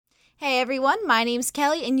Hey everyone, my name's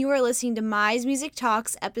Kelly and you are listening to Mize Music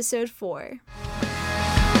Talks episode 4.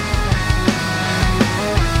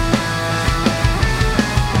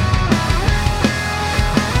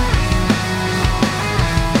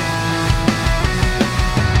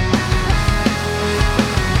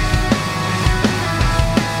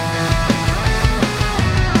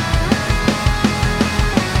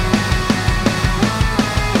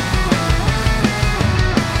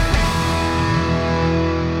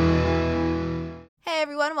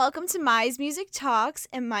 Welcome to Mize Music Talks,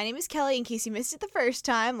 and my name is Kelly, in case you missed it the first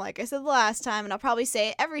time, like I said the last time, and I'll probably say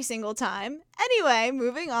it every single time. Anyway,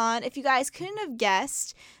 moving on, if you guys couldn't have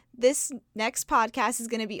guessed, this next podcast is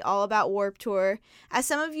going to be all about Warped Tour. As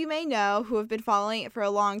some of you may know, who have been following it for a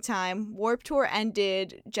long time, Warped Tour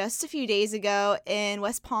ended just a few days ago in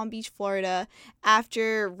West Palm Beach, Florida,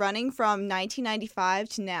 after running from 1995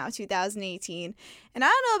 to now, 2018. And I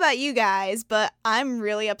don't know about you guys, but I'm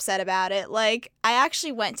really upset about it. I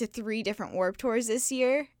actually went to 3 different Warped Tours this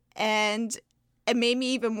year, and it made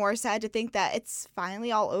me even more sad to think that it's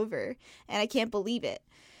finally all over, and I can't believe it.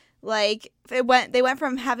 They went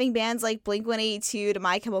from having bands like Blink-182 to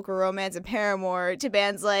My Chemical Romance and Paramore to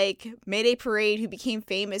bands like Mayday Parade, who became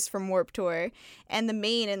famous from Warped Tour, and The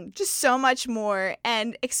Maine, and just so much more.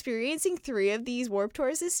 And experiencing 3 of these Warped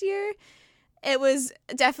Tours this year, it was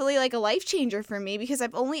definitely a life changer for me, because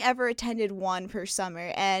I've only ever attended one per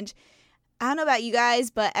summer. And I don't know about you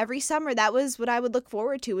guys, but every summer that was what I would look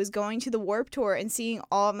forward to, was going to the Warped Tour and seeing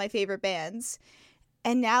all of my favorite bands.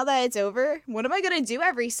 And now that it's over, what am I going to do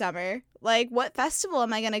every summer? What festival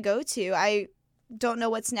am I going to go to? I don't know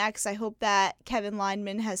what's next. I hope that Kevin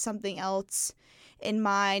Lineman has something else in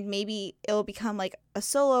mind. Maybe it'll become a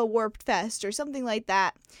solo Warped Fest or something like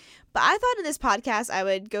that. But I thought in this podcast I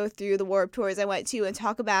would go through the Warped Tours I went to and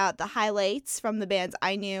talk about the highlights from the bands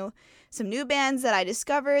I knew, some new bands that I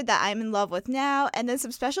discovered that I'm in love with now, and then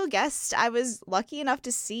some special guests I was lucky enough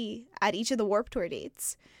to see at each of the Warped Tour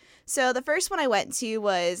dates. So the first one I went to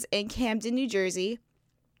was in Camden, New Jersey,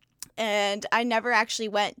 and I never actually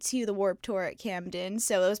went to the Warped Tour at Camden,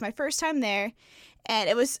 so it was my first time there, and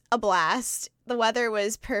it was a blast. The weather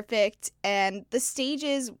was perfect, and the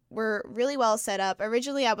stages were really well set up.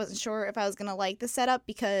 Originally, I wasn't sure if I was going to like the setup,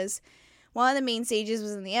 because one of the main stages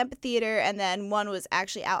was in the amphitheater, and then one was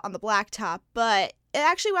actually out on the blacktop, but it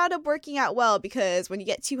actually wound up working out well, because when you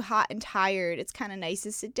get too hot and tired, it's kind of nice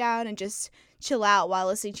to sit down and just chill out while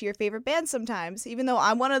listening to your favorite band sometimes, even though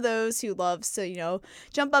I'm one of those who loves to,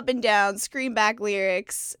 jump up and down, scream back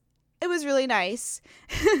lyrics. It was really nice,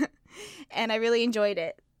 and I really enjoyed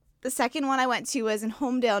it. The second one I went to was in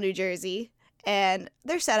Homedale, New Jersey, and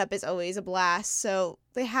their setup is always a blast. So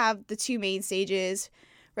they have the 2 main stages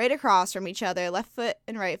right across from each other, left foot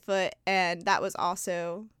and right foot, and that was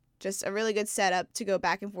also just a really good setup to go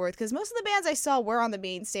back and forth, because most of the bands I saw were on the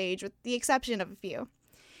main stage, with the exception of a few.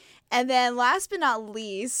 And then last but not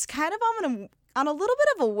least, kind of on a little bit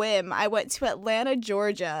of a whim, I went to Atlanta,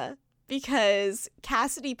 Georgia, because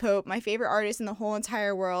Cassadee Pope, my favorite artist in the whole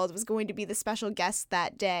entire world, was going to be the special guest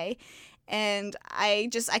that day, and I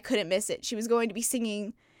couldn't miss it. She was going to be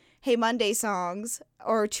singing Hey Monday songs,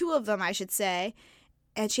 or 2 of them I should say,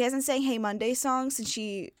 and she hasn't sang Hey Monday songs since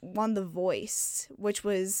she won The Voice, which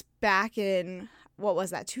was back in,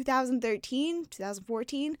 2013,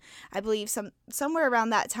 2014, I believe, somewhere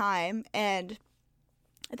around that time, and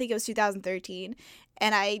I think it was 2013,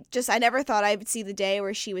 and I never thought I would see the day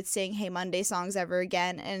where she would sing Hey Monday songs ever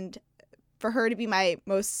again, and for her to be my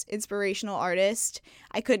most inspirational artist,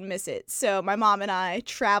 I couldn't miss it. So my mom and I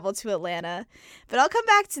traveled to Atlanta, but I'll come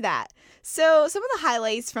back to that. So some of the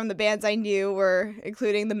highlights from the bands I knew were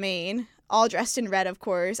including The Maine, all dressed in red, of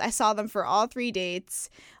course. I saw them for all 3 dates,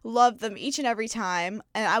 loved them each and every time,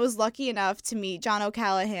 and I was lucky enough to meet John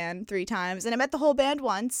O'Callaghan 3 times, and I met the whole band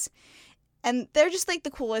once, and they're just the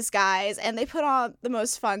coolest guys, and they put on the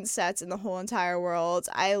most fun sets in the whole entire world.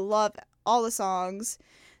 I love all the songs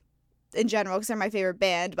in general, because they're my favorite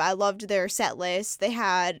band, but I loved their set list. They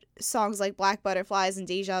had songs like Black Butterflies and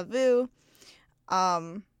Deja Vu,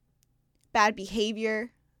 Bad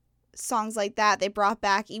Behavior, songs like that. They brought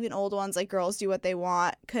back even old ones like Girls Do What They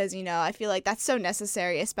Want, because, I feel like that's so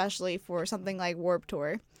necessary, especially for something like Warped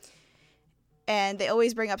Tour. And they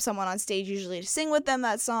always bring up someone on stage, usually to sing with them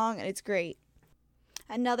that song, and it's great.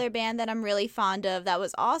 Another band that I'm really fond of that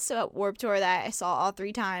was also at Warped Tour that I saw all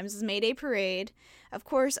 3 times is Mayday Parade. Of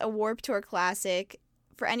course, a Warped Tour classic.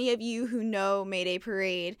 For any of you who know Mayday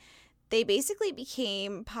Parade, they basically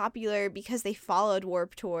became popular because they followed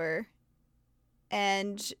Warped Tour,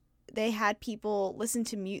 and they had people listen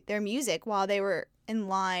to their music while they were in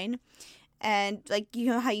line. And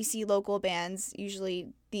how you see local bands usually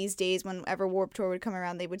these days, whenever Warped Tour would come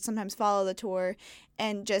around, they would sometimes follow the tour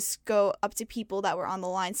and just go up to people that were on the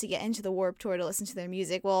lines to get into the Warped Tour to listen to their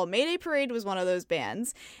music. Well, Mayday Parade was one of those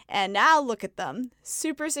bands, and now look at them.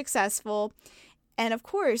 Super successful. And of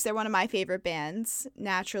course, they're one of my favorite bands,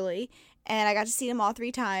 naturally. And I got to see them all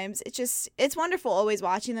 3 times. It's wonderful always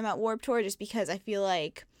watching them at Warped Tour, just because I feel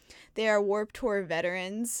like they are Warped Tour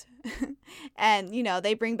veterans. And, you know,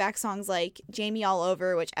 they bring back songs like Jamie All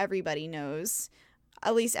Over, which everybody knows.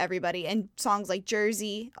 At least everybody. And songs like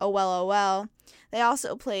Jersey, Oh Well, Oh Well. They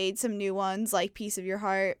also played some new ones like Piece of Your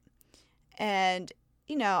Heart. And,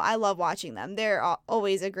 you know, I love watching them. They're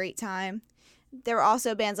always a great time. There were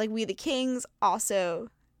also bands like We the Kings, also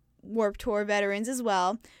Warped Tour veterans as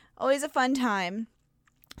well. Always a fun time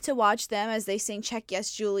to watch them as they sing Check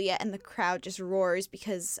Yes Juliet, and the crowd just roars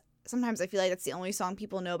because sometimes I feel like that's the only song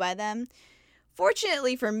people know by them.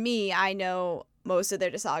 Fortunately for me, I know most of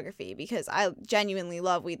their discography because I genuinely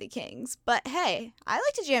love We the Kings. But hey, I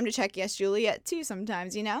like to jam to Check Yes Juliet too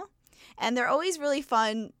sometimes, you know? And they're always really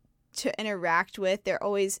fun to interact with. They're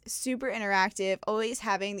always super interactive, always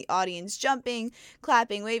having the audience jumping,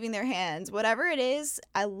 clapping, waving their hands. Whatever it is,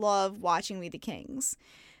 I love watching We the Kings.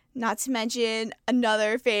 Not to mention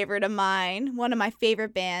another favorite of mine, one of my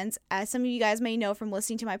favorite bands. As some of you guys may know from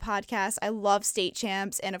listening to my podcast, I love State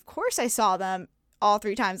Champs, and of course I saw them all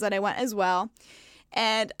 3 times that I went as well.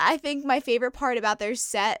 And I think my favorite part about their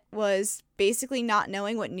set was basically not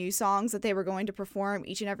knowing what new songs that they were going to perform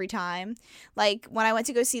each and every time. Like, when I went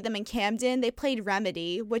to go see them in Camden, they played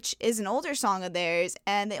Remedy, which is an older song of theirs,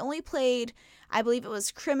 and they only played, I believe it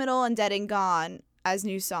was Criminal and Dead and Gone as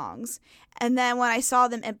new songs. And then when I saw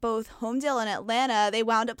them at both Homedale and Atlanta, they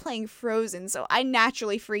wound up playing Frozen, so I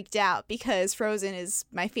naturally freaked out because Frozen is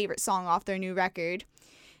my favorite song off their new record,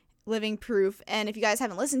 Living Proof. And if you guys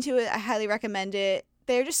haven't listened to it, I highly recommend it.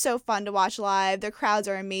 They're just so fun to watch live. Their crowds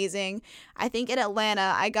are amazing. I think in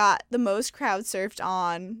Atlanta, I got the most crowd surfed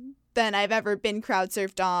on than I've ever been crowd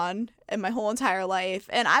surfed on in my whole entire life.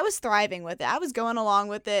 And I was thriving with it. I was going along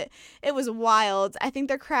with it. It was wild. I think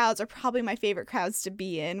their crowds are probably my favorite crowds to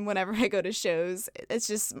be in whenever I go to shows. It's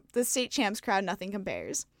just the State Champs crowd, nothing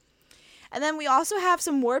compares. And then we also have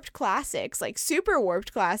some Warped classics, like super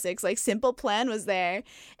Warped classics, like Simple Plan was there.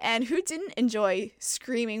 And who didn't enjoy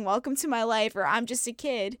screaming Welcome to My Life or I'm Just a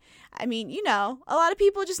Kid? I mean, you know, a lot of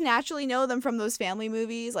people just naturally know them from those family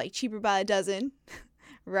movies like Cheaper by a Dozen.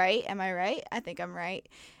 Right? Am I right? I think I'm right.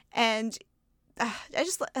 And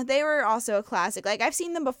they were also a classic. Like, I've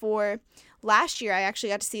seen them before. Last year, I actually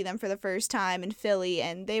got to see them for the first time in Philly,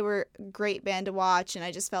 and they were a great band to watch, and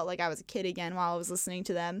I just felt like I was a kid again while I was listening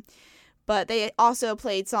to them. But they also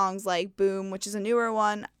played songs like Boom, which is a newer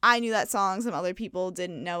one. I knew that song. Some other people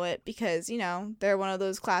didn't know it because, you know, they're one of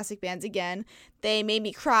those classic bands again. They made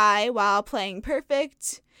me cry while playing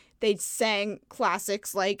Perfect. They sang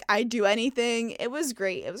classics like I'd Do Anything. It was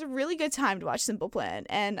great. It was a really good time to watch Simple Plan.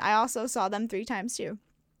 And I also saw them 3 times too.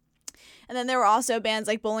 And then there were also bands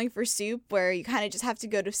like Bowling for Soup, where you kind of just have to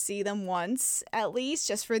go to see them once, at least,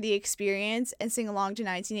 just for the experience and sing along to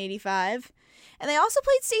 1985. And they also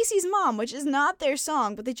played Stacy's Mom, which is not their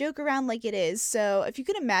song, but they joke around like it is. So if you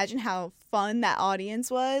could imagine how fun that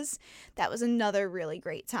audience was, that was another really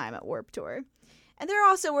great time at Warped Tour. And there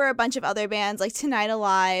also were a bunch of other bands like Tonight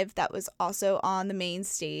Alive that was also on the main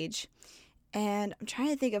stage. And I'm trying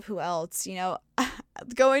to think of who else, you know,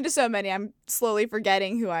 going to so many, I'm slowly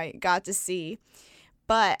forgetting who I got to see.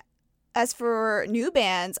 But as for new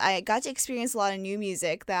bands, I got to experience a lot of new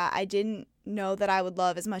music that I didn't know that I would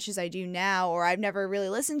love as much as I do now, or I've never really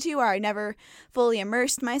listened to, or I never fully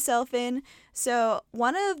immersed myself in. So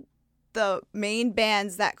one of the main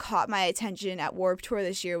bands that caught my attention at Warped Tour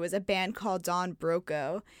this year was a band called Don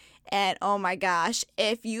Broco. And oh my gosh,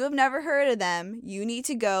 if you have never heard of them, you need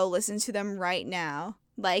to go listen to them right now.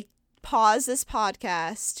 Like, pause this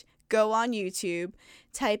podcast, go on YouTube,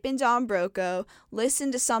 type in Don Broco,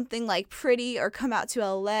 listen to something like Pretty or Come Out to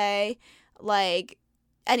LA, like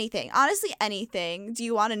anything. Honestly, anything. Do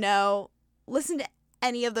you want to know? Listen to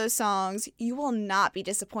any of those songs. You will not be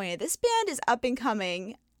disappointed. This band is up and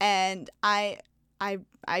coming, and I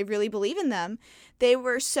really believe in them. They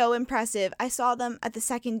were so impressive. I saw them at the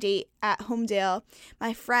second date at Homedale.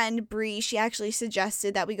 My friend Bree, she actually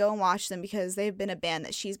suggested that we go and watch them because they've been a band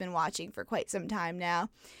that she's been watching for quite some time now.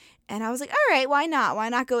 And I was like, all right, why not? Why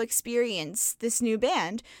not go experience this new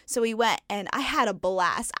band? So we went, and I had a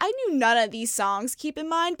blast. I knew none of these songs, keep in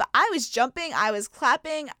mind, but I was jumping, I was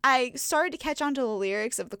clapping. I started to catch on to the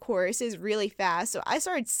lyrics of the choruses really fast, so I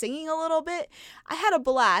started singing a little bit. I had a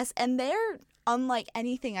blast, and they're unlike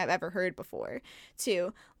anything I've ever heard before,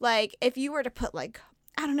 too. Like, if you were to put, like,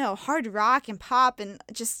 I don't know, hard rock and pop and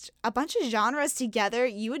just a bunch of genres together,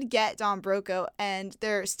 you would get Don Broco, and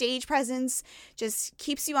their stage presence just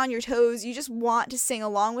keeps you on your toes. You just want to sing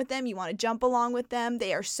along with them. You want to jump along with them.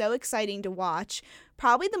 They are so exciting to watch.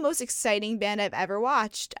 Probably the most exciting band I've ever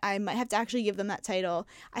watched. I might have to actually give them that title.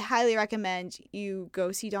 I highly recommend you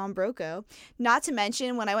go see Don Broco. Not to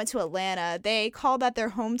mention, when I went to Atlanta, they called that their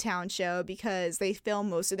hometown show because they film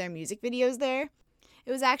most of their music videos there.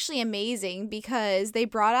 It was actually amazing because they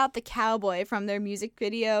brought out the cowboy from their music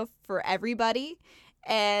video for everybody.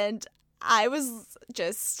 And I was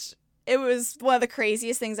just, it was one of the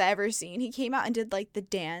craziest things I ever seen. He came out and did like the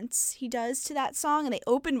dance he does to that song, and they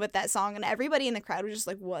opened with that song, and everybody in the crowd was just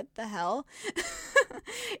like, what the hell?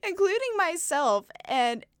 Including myself.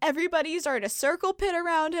 And everybody started a circle pit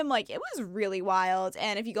around him. Like, it was really wild.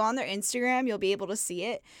 And if you go on their Instagram, you'll be able to see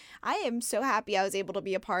it. I am so happy I was able to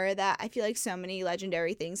be a part of that. I feel like so many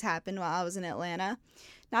legendary things happened while I was in Atlanta.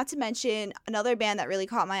 Not to mention, another band that really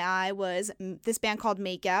caught my eye was this band called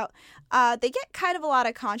Makeout. They get kind of a lot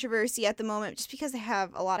of controversy at the moment just because they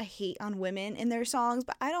have a lot of hate on women in their songs,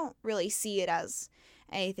 but I don't really see it as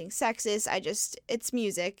anything sexist. It's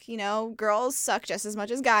music, you know? Girls suck just as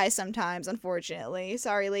much as guys sometimes, unfortunately.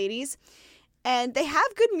 Sorry, ladies. And they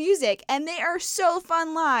have good music, and they are so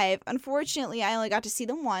fun live. Unfortunately, I only got to see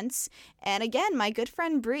them once. And again, my good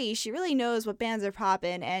friend Bree, she really knows what bands are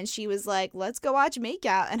poppin', and she was like, let's go watch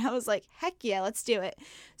Makeout. And I was like, heck yeah, let's do it.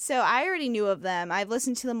 So I already knew of them. I've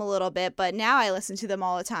listened to them a little bit, but now I listen to them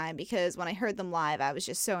all the time because when I heard them live, I was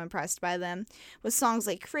just so impressed by them. With songs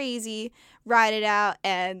like Crazy, Ride It Out,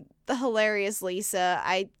 and the hilarious Lisa,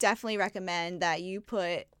 I definitely recommend that you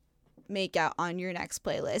put Makeout on your next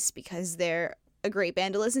playlist because they're a great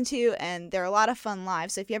band to listen to and they're a lot of fun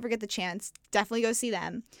live. So if you ever get the chance, definitely go see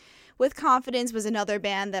them. With Confidence was another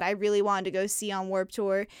band that I really wanted to go see on Warped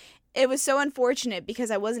Tour. It was so unfortunate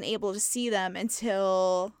because I wasn't able to see them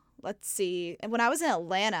until, let's see, when I was in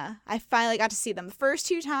Atlanta. I finally got to see them. The first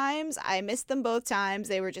 2 times, I missed them both times.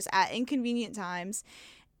 They were just at inconvenient times.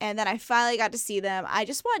 And then I finally got to see them. I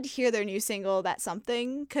just wanted to hear their new single, That's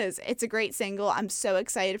Something, because it's a great single. I'm so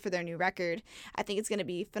excited for their new record. I think it's going to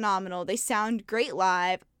be phenomenal. They sound great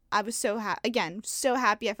live. I was so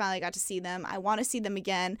happy I finally got to see them. I want to see them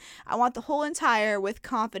again. I want the whole entire With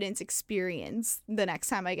Confidence experience the next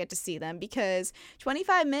time I get to see them because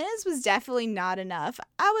 25 minutes was definitely not enough.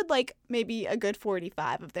 I would like maybe a good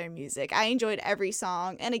 45 of their music. I enjoyed every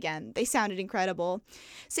song, and again, they sounded incredible.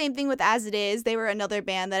 Same thing with As It Is. They were another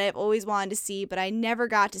band that I've always wanted to see, but I never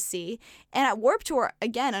got to see. And at Warped Tour,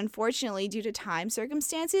 again, unfortunately, due to time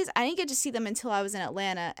circumstances, I didn't get to see them until I was in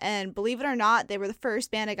Atlanta. And believe it or not, they were the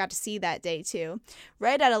first band I got to see that day too,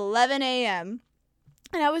 right at 11 a.m.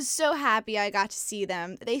 And I was so happy I got to see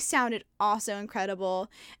them. They sounded also incredible.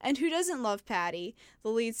 And who doesn't love Patty, the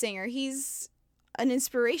lead singer? He's an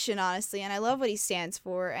inspiration, honestly, and I love what he stands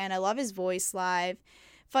for, and I love his voice live.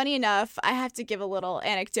 Funny enough, I have to give a little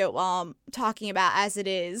anecdote while I'm talking about As It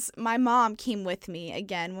Is. My mom came with me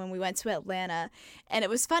again when we went to Atlanta, and it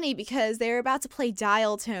was funny because they were about to play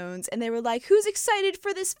Dial Tones, and they were like, who's excited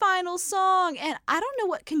for this final song? And I don't know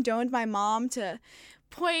what condoned my mom to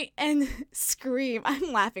point and scream.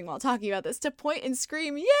 I'm laughing while talking about this. To point and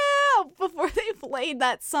scream, yeah, before they played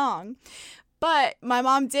that song. But my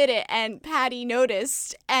mom did it, and Patty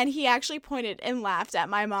noticed, and he actually pointed and laughed at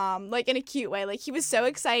my mom, like in a cute way. Like, he was so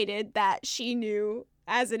excited that she knew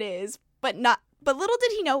As It Is, but little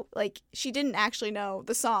did he know, like, she didn't actually know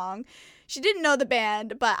the song. She didn't know the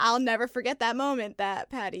band, but I'll never forget that moment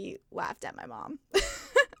that Patty laughed at my mom.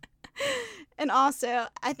 And also,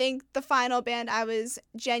 I think the final band I was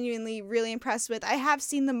genuinely really impressed with, I have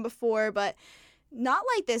seen them before, but not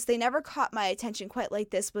like this. They never caught my attention quite like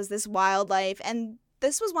this, was this Wildlife. And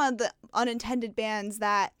this was one of the unintended bands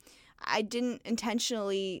that I didn't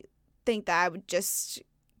intentionally think that I would just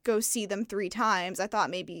go see them 3 times. I thought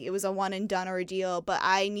maybe it was a one and done ordeal, but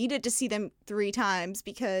I needed to see them 3 times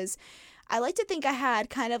because I like to think I had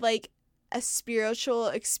kind of like a spiritual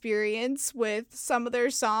experience with some of their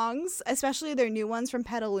songs, especially their new ones from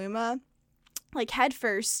Petaluma. Like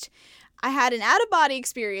Headfirst, I had an out-of-body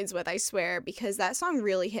experience with, I swear, because that song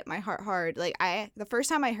really hit my heart hard. Like, the first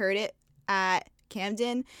time I heard it at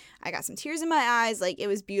Camden, I got some tears in my eyes. Like, it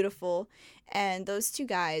was beautiful. And those 2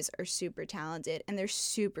 guys are super talented, and they're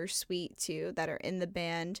super sweet, too, that are in the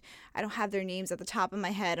band. I don't have their names at the top of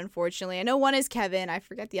my head, unfortunately. I know one is Kevin. I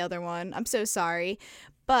forget the other one. I'm so sorry.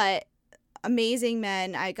 But amazing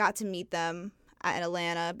men. I got to meet them at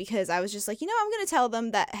Atlanta because I was just like, I'm going to tell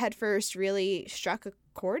them that Headfirst really struck a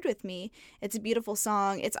chord with me. It's a beautiful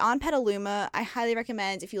song. It's on Petaluma. I highly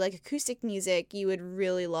recommend if you like acoustic music, you would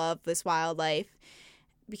really love this Wildlife.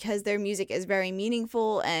 because their music is very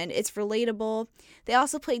meaningful and it's relatable. They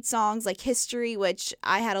also played songs like History, which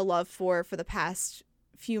I had a love for the past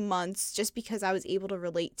few months just because I was able to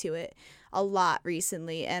relate to it a lot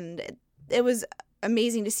recently, and it was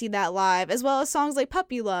amazing to see that live, as well as songs like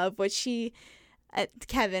Puppy Love, which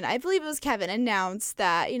Kevin, I believe it was Kevin, announced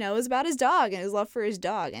that, it was about his dog and his love for his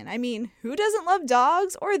dog. And I mean, who doesn't love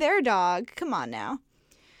dogs or their dog? Come on now.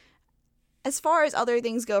 As far as other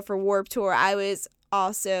things go for Warped Tour, I was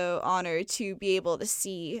also honored to be able to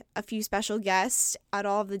see a few special guests at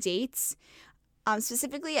all of the dates.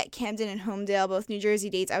 Specifically at Camden and Homedale, both New Jersey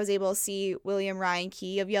dates, I was able to see William Ryan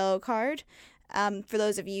Key of Yellowcard. For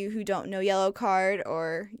those of you who don't know Yellowcard,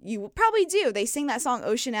 or you probably do, they sing that song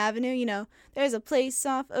Ocean Avenue, there's a place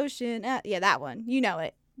off Ocean, yeah, that one, you know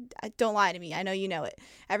it. Don't lie to me, I know you know it.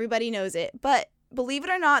 Everybody knows it, but believe it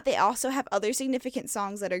or not, they also have other significant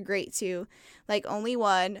songs that are great too, like Only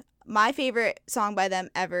One. My favorite song by them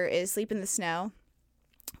ever is Sleep in the Snow,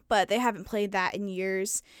 but they haven't played that in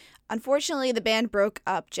years. Unfortunately, the band broke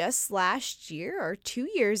up just last year or 2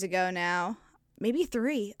 years ago now. Maybe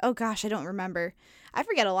 3. Oh gosh, I don't remember. I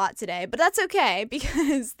forget a lot today, but that's okay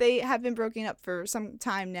because they have been broken up for some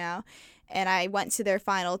time now. And I went to their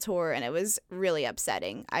final tour and it was really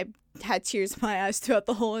upsetting. I had tears in my eyes throughout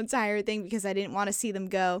the whole entire thing because I didn't want to see them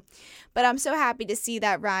go. But I'm so happy to see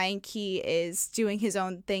that Ryan Key is doing his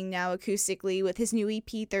own thing now acoustically with his new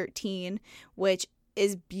EP 13, which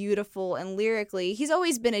is beautiful, and lyrically, he's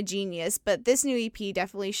always been a genius, but this new EP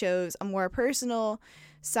definitely shows a more personal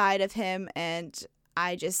side of him, and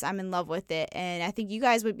I'm in love with it, and I think you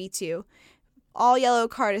guys would be too. All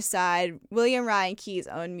Yellowcard aside, William Ryan Key's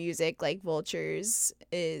own music, like Vultures,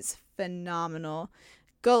 is phenomenal.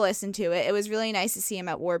 Go listen to it. It was really nice to see him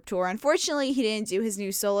at Warped Tour. Unfortunately, he didn't do his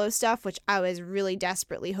new solo stuff, which I was really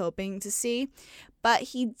desperately hoping to see. But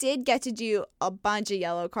he did get to do a bunch of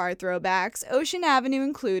Yellowcard throwbacks, Ocean Avenue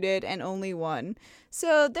included, and Only One.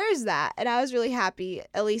 So there's that. And I was really happy,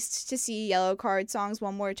 at least, to see Yellowcard songs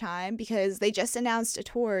one more time, because they just announced a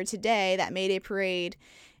tour today that Mayday Parade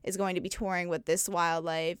is going to be touring with This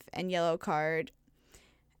Wildlife and Yellowcard.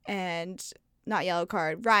 And not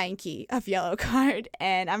Yellowcard, Ryan Key of Yellowcard.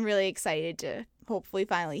 And I'm really excited to hopefully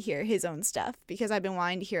finally hear his own stuff, because I've been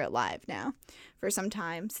wanting to hear it live now for some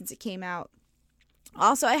time since it came out.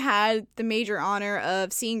 Also, I had the major honor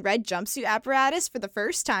of seeing Red Jumpsuit Apparatus for the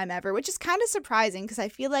first time ever, which is kind of surprising because I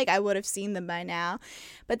feel like I would have seen them by now.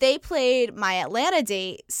 But they played my Atlanta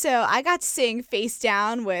date, so I got to sing Face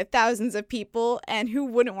Down with thousands of people, and who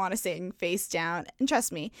wouldn't want to sing Face Down? And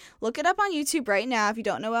trust me, look it up on YouTube right now if you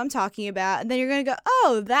don't know what I'm talking about, and then you're going to go,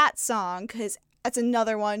 oh, that song, because that's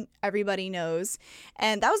another one everybody knows.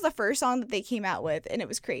 And that was the first song that they came out with, and it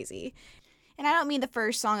was crazy. And I don't mean the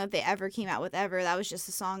first song that they ever came out with ever. That was just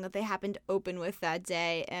a song that they happened to open with that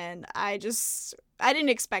day. And I didn't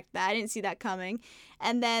expect that. I didn't see that coming.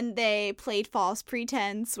 And then they played False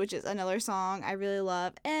Pretense, which is another song I really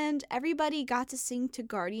love. And everybody got to sing to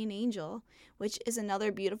Guardian Angel, which is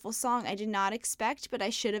another beautiful song I did not expect, but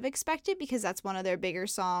I should have expected because that's one of their bigger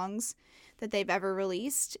songs that they've ever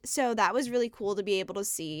released. So that was really cool to be able to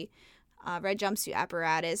see Red Jumpsuit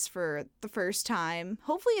Apparatus for the first time.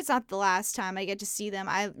 Hopefully it's not the last time I get to see them.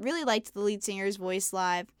 I really liked the lead singer's voice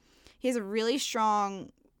live. He has a really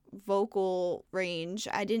strong vocal range.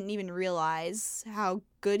 I didn't even realize how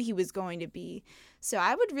good he was going to be. So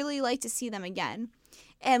I would really like to see them again.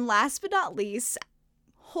 And last but not least,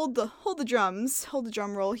 hold the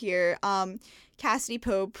drum roll here. Cassadee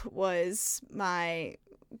Pope was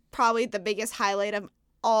probably the biggest highlight of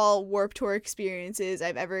all Warped Tour experiences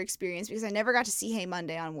I've ever experienced, because I never got to see Hey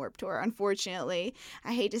Monday on Warped Tour, unfortunately.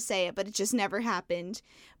 I hate to say it, but it just never happened.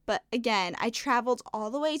 But again, I traveled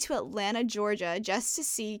all the way to Atlanta, Georgia, just to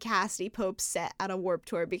see Cassadee Pope's set at a Warped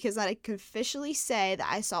Tour, because I could officially say that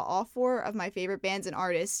I saw all 4 of my favorite bands and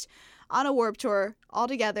artists on a Warped Tour all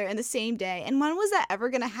together in the same day. And when was that ever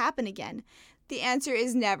going to happen again? The answer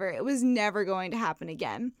is never. It was never going to happen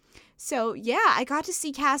again. So yeah, I got to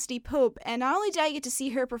see Cassadee Pope, and not only did I get to see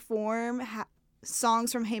her perform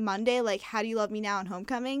songs from Hey Monday, like How Do You Love Me Now and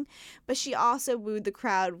Homecoming, but she also wooed the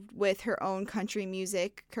crowd with her own country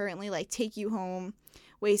music currently, like Take You Home,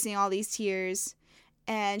 Wasting All These Tears,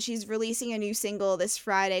 and she's releasing a new single this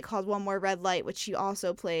Friday called One More Red Light, which she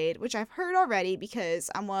also played, which I've heard already because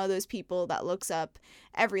I'm one of those people that looks up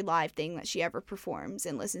every live thing that she ever performs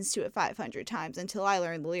and listens to it 500 times until I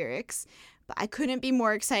learn the lyrics. But I couldn't be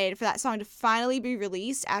more excited for that song to finally be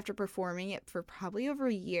released after performing it for probably over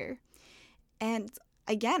a year. And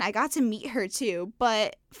again, I got to meet her too,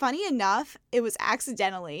 but funny enough, it was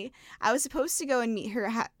accidentally. I was supposed to go and meet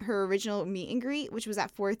her her original meet and greet, which was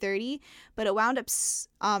at 4:30, but it wound up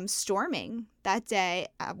storming that day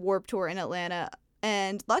at Warped Tour in Atlanta.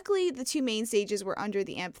 And luckily, the two main stages were under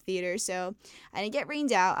the amphitheater, so I didn't get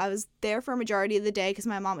rained out. I was there for a majority of the day because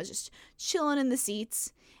my mom was just chilling in the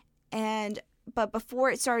seats. But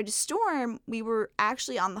before it started to storm, we were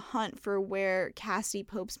actually on the hunt for where Cassadee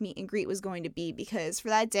Pope's meet and greet was going to be, because for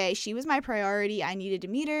that day, she was my priority. I needed to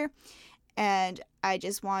meet her, and I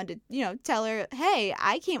just wanted to, tell her, hey,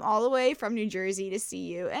 I came all the way from New Jersey to see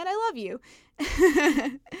you, and I love you.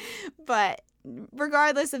 But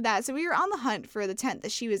regardless of that, so we were on the hunt for the tent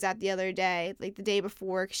that she was at the other day, like the day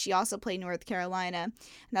before, because she also played North Carolina,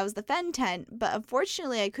 and that was the Fen tent, but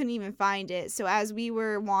unfortunately I couldn't even find it. So as we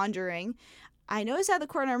were wandering, I noticed out of the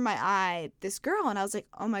corner of my eye this girl, and I was like,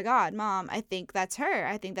 oh my god, Mom, I think that's her.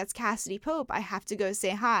 I think that's Cassadee Pope. I have to go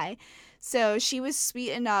say hi. So she was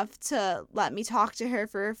sweet enough to let me talk to her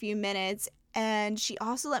for a few minutes, and she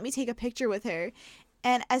also let me take a picture with her.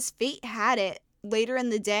 And as fate had it, later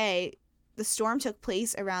in the day, the storm took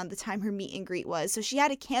place around the time her meet and greet was, so she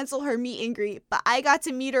had to cancel her meet and greet, but I got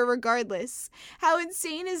to meet her regardless. How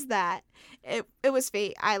insane is that? It was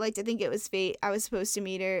fate. I like to think it was fate. I was supposed to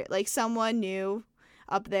meet her. Like, someone knew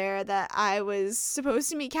up there that I was supposed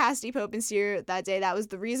to meet Cassadee Pope and see her that day. That was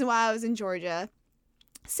the reason why I was in Georgia.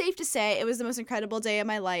 Safe to say, it was the most incredible day of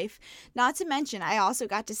my life. Not to mention, I also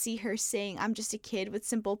got to see her sing I'm Just a Kid with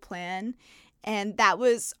Simple Plan, and that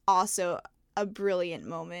was also a brilliant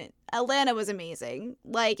moment. Atlanta was amazing.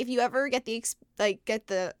 Like, if you ever get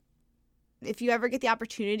the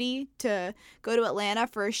opportunity to go to Atlanta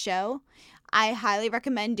for a show, I highly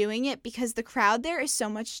recommend doing it, because the crowd there is so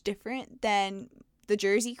much different than the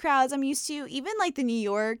Jersey crowds I'm used to, even like the New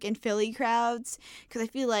York and Philly crowds, because I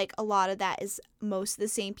feel like a lot of that is most of the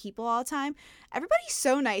same people all the time. Everybody's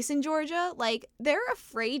so nice in Georgia. Like, they're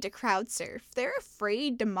afraid to crowd surf. They're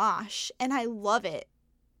afraid to mosh, and I love it.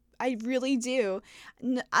 I really do.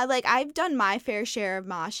 I've done my fair share of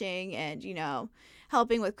moshing and,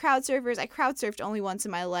 helping with crowd surfers. I crowd surfed only once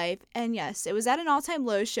in my life. And yes, it was at an All Time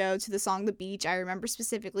Low show to the song The Beach, I remember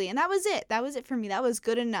specifically. And that was it. That was it for me. That was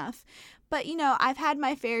good enough. But, I've had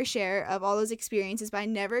my fair share of all those experiences, but I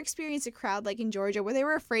never experienced a crowd like in Georgia where they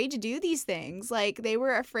were afraid to do these things. Like, they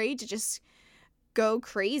were afraid to just go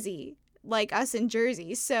crazy like us in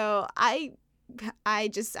Jersey. So I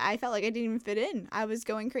felt like I didn't even fit in. I was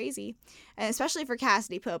going crazy. And especially for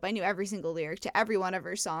Cassadee Pope, I knew every single lyric to every one of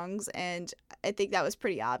her songs, and I think that was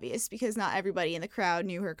pretty obvious because not everybody in the crowd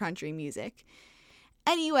knew her country music.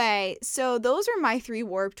 Anyway, so those are my 3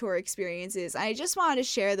 Warped Tour experiences. I just wanted to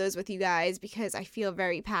share those with you guys because I feel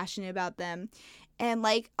very passionate about them. And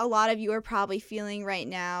like a lot of you are probably feeling right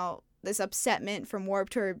now, this upsetment from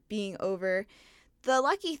Warped Tour being over, the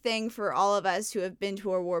lucky thing for all of us who have been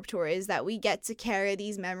to a Warped Tour is that we get to carry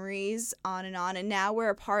these memories on, and now we're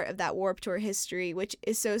a part of that Warped Tour history, which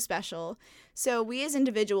is so special. So we as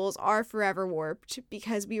individuals are forever warped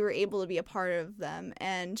because we were able to be a part of them,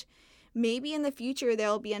 and maybe in the future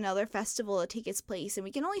there'll be another festival to take its place, and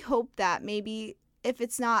we can only hope that maybe if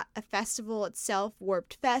it's not a festival itself,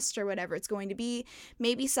 Warped Fest or whatever it's going to be,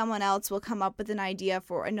 maybe someone else will come up with an idea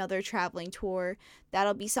for another traveling tour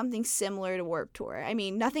that'll be something similar to Warped Tour. I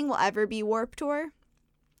mean, nothing will ever be Warped Tour,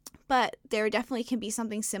 but there definitely can be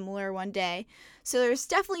something similar one day. So there's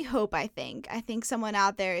definitely hope, I think. I think someone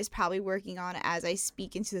out there is probably working on it as I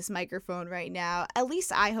speak into this microphone right now. At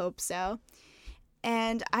least I hope so.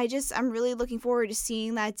 And I'm really looking forward to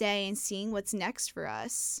seeing that day and seeing what's next for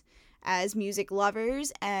us as music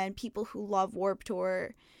lovers and people who love Warped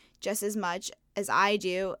Tour just as much as I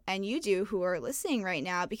do and you do who are listening right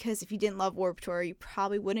now, because if you didn't love Warped Tour, you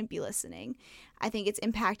probably wouldn't be listening. I think it's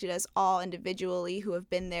impacted us all individually who have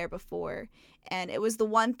been there before, and it was the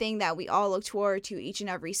one thing that we all looked forward to each and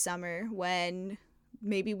every summer when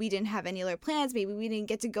maybe we didn't have any other plans, maybe we didn't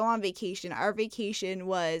get to go on vacation. Our vacation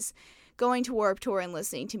was going to Warped Tour and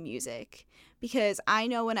listening to music. Because I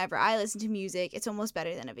know whenever I listen to music, it's almost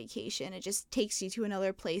better than a vacation. It just takes you to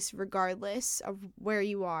another place regardless of where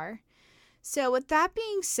you are. So with that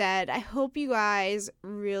being said, I hope you guys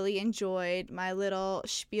really enjoyed my little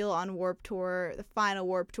spiel on Warped Tour, the final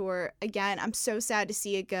Warped Tour. Again, I'm so sad to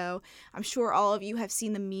see it go. I'm sure all of you have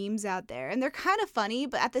seen the memes out there, and they're kind of funny,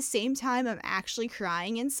 but at the same time, I'm actually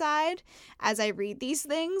crying inside as I read these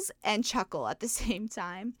things and chuckle at the same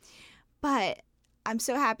time. But I'm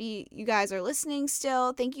so happy you guys are listening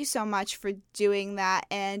still. Thank you so much for doing that.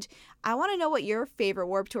 And I want to know what your favorite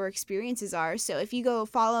Warped Tour experiences are. So if you go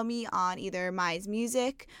follow me on either Mize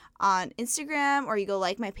Music on Instagram, or you go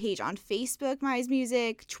like my page on Facebook, Mize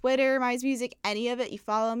Music, Twitter, Mize Music, any of it, you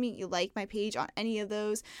follow me, you like my page on any of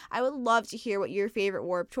those, I would love to hear what your favorite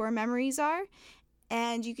Warped Tour memories are.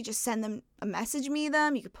 And you could just send them a message me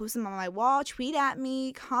them. You could post them on my wall, tweet at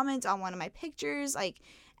me, comment on one of my pictures, like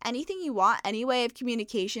anything you want, any way of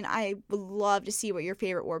communication. I would love to see what your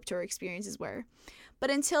favorite Warped Tour experiences were. But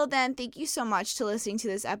until then, thank you so much for listening to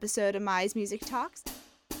this episode of Mize Music Talks.